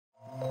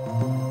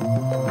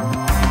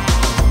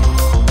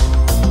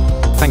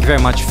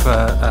very much for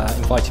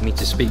inviting me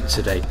to speak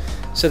today.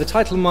 So the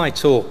title of my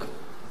talk,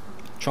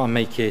 try and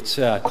make it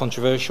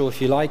controversial if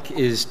you like,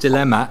 is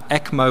Dilemma,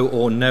 ECMO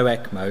or no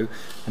ECMO,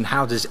 and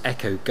how does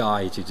echo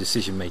guide your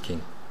decision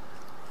making?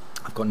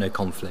 I've got no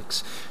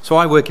conflicts. So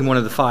I work in one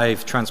of the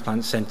 5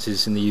 transplant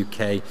centres in the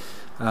UK,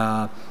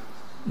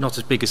 not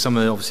as big as some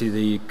of obviously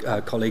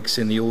the colleagues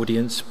in the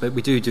audience, but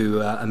we do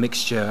a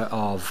mixture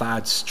of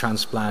VADs,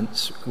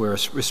 transplants. We're a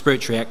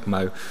respiratory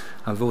ECMO.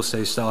 I've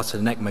also started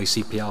an ECMO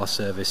CPR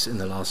service in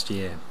the last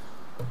year.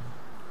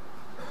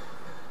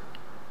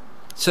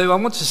 So I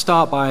want to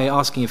start by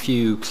asking a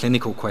few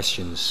clinical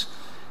questions.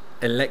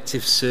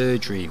 Elective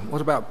surgery.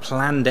 What about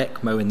planned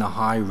ECMO in the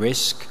high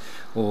risk?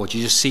 Or do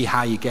you just see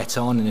how you get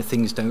on, and if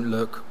things don't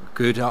look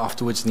good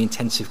afterwards in the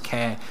intensive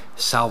care,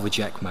 salvage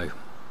ECMO?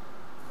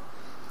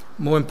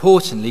 More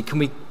importantly, can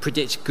we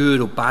predict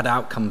good or bad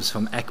outcomes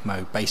from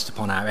ECMO based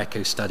upon our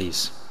echo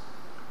studies?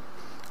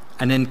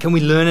 And then can we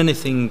learn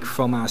anything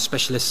from our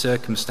specialist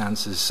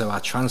circumstances, so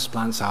our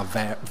transplants, our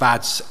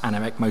VADs and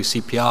our ECMO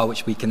CPR,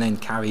 which we can then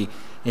carry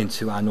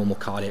into our normal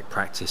cardiac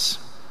practice?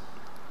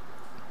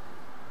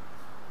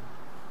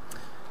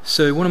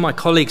 So one of my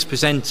colleagues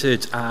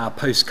presented our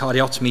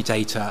post-cardiotomy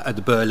data at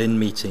the Berlin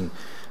meeting.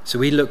 So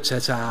we looked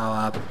at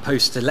our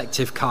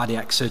post-elective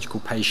cardiac surgical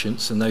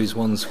patients and those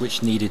ones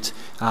which needed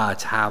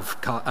to have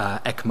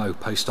ECMO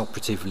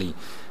post-operatively.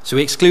 So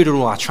we excluded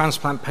all our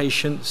transplant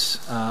patients,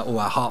 all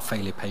our heart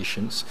failure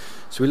patients.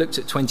 So we looked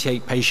at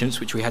 28 patients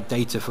which we had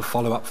data for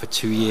follow-up for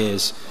 2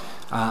 years,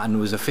 and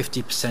there was a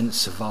 50%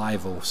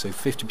 survival. So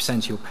 50%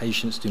 of your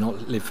patients do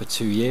not live for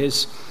 2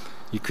 years.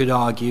 You could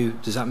argue,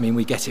 does that mean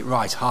we get it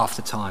right half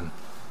the time?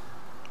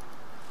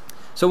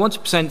 So I want to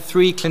present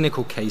 3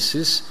 clinical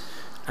cases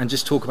and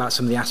just talk about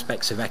some of the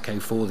aspects of echo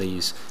for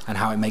these and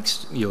how it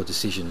makes your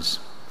decisions.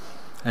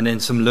 And then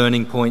some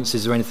learning points.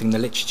 Is there anything in the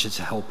literature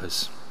to help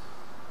us?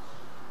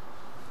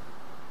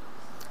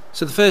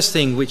 So the first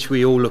thing which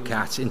we all look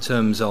at in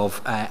terms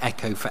of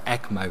echo for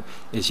ECMO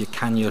is your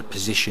cannula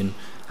position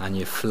and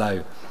your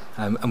flow.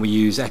 And we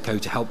use echo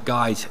to help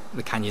guide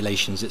the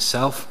cannulations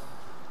itself.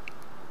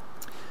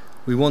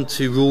 We want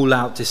to rule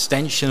out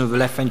distension of the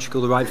left ventricle,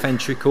 the right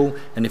ventricle,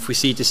 and if we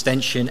see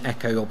distension,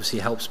 echo obviously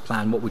helps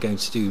plan what we're going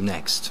to do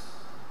next.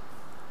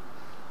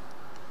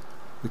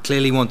 We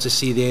clearly want to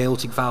see the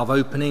aortic valve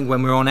opening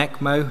when we're on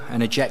ECMO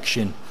and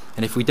ejection,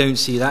 and if we don't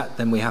see that,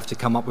 then we have to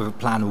come up with a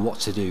plan of what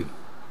to do.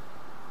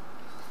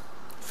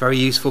 Very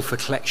useful for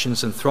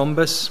collections and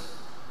thrombus,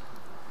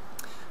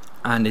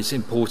 and it's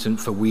important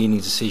for weaning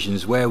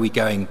decisions. Where are we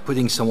going?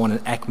 Putting someone on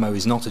ECMO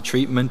is not a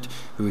treatment,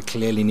 but we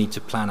clearly need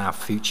to plan our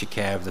future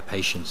care of the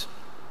patient.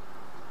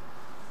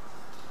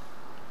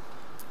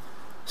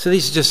 So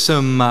these are just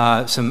some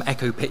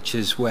echo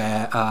pictures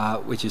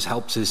which has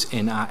helped us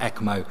in our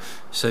ECMO.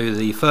 So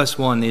the first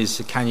one is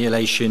the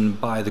cannulation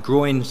by the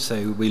groin.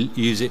 So we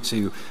use it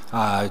to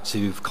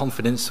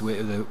confidence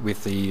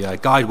with the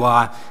guide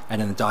wire, and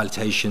then the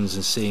dilatations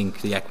and seeing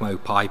the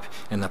ECMO pipe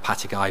in the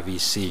hepatic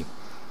IVC.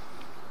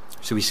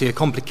 So we see a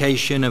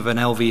complication of an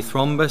LV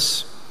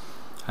thrombus,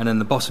 and then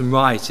the bottom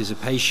right is a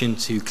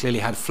patient who clearly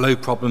had flow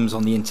problems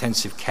on the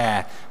intensive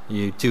care.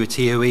 You do a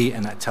TOE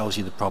and that tells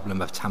you the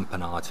problem of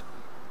tamponade.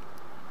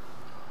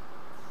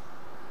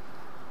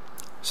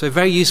 So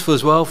very useful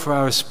as well for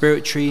our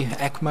respiratory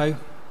ECMO.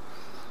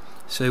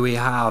 So we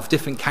have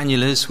different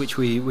cannulas which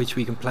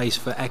we can place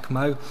for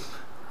ECMO.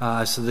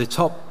 So the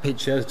top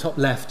picture, the top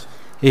left,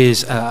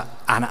 is an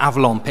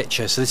Avalon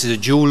picture. So this is a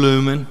dual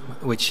lumen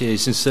which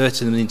is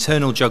inserted in the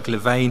internal jugular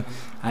vein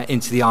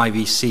into the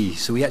IVC.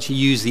 So we actually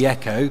use the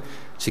echo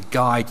to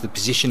guide the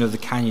position of the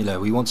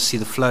cannula. We want to see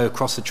the flow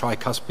across the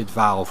tricuspid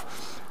valve,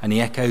 and the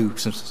echo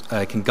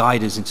can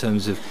guide us in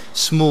terms of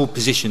small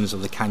positions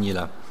of the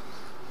cannula.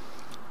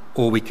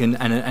 Or we can,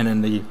 and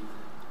then the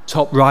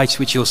top right,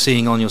 which you're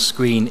seeing on your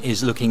screen,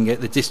 is looking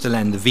at the distal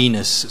end, the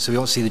venous. So we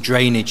want to see the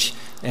drainage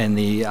in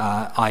the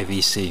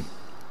IVC.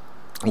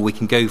 Or we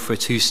can go for a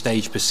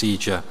 2-stage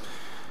procedure.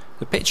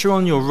 The picture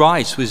on your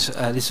right was,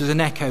 this was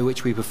an echo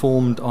which we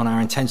performed on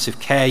our intensive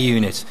care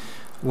unit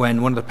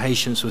when one of the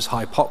patients was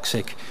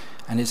hypoxic,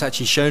 and it's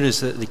actually shown us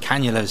that the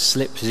cannula has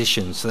slipped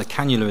position, so the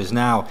cannula is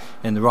now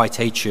in the right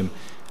atrium,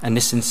 and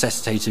this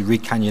necessitated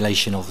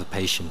recannulation of the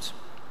patient.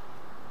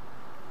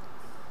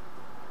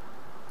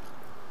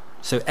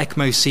 So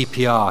ECMO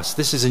CPR, so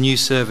this is a new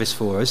service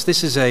for us.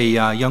 This is a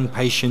young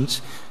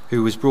patient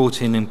who was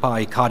brought in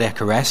by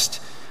cardiac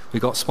arrest. We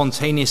got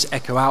spontaneous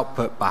echo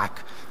output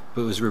back,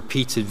 but it was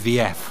repeated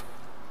VF.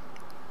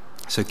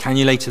 So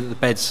cannulated at the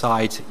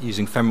bedside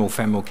using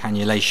femoral-femoral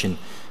cannulation,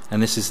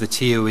 and this is the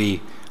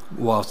TOE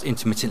whilst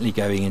intermittently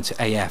going into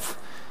AF.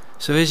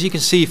 So as you can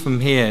see from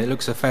here, it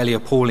looks a fairly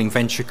appalling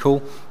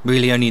ventricle.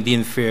 Really only the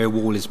inferior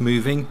wall is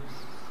moving.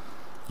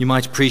 You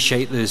might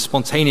appreciate the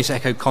spontaneous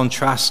echo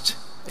contrast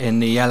in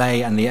the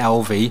LA and the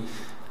LV,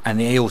 and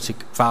the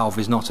aortic valve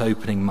is not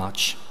opening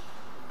much.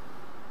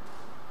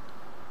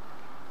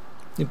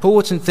 The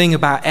important thing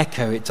about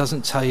echo, it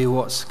doesn't tell you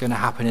what's going to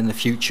happen in the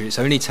future. It's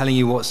only telling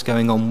you what's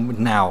going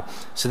on now.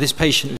 So this patient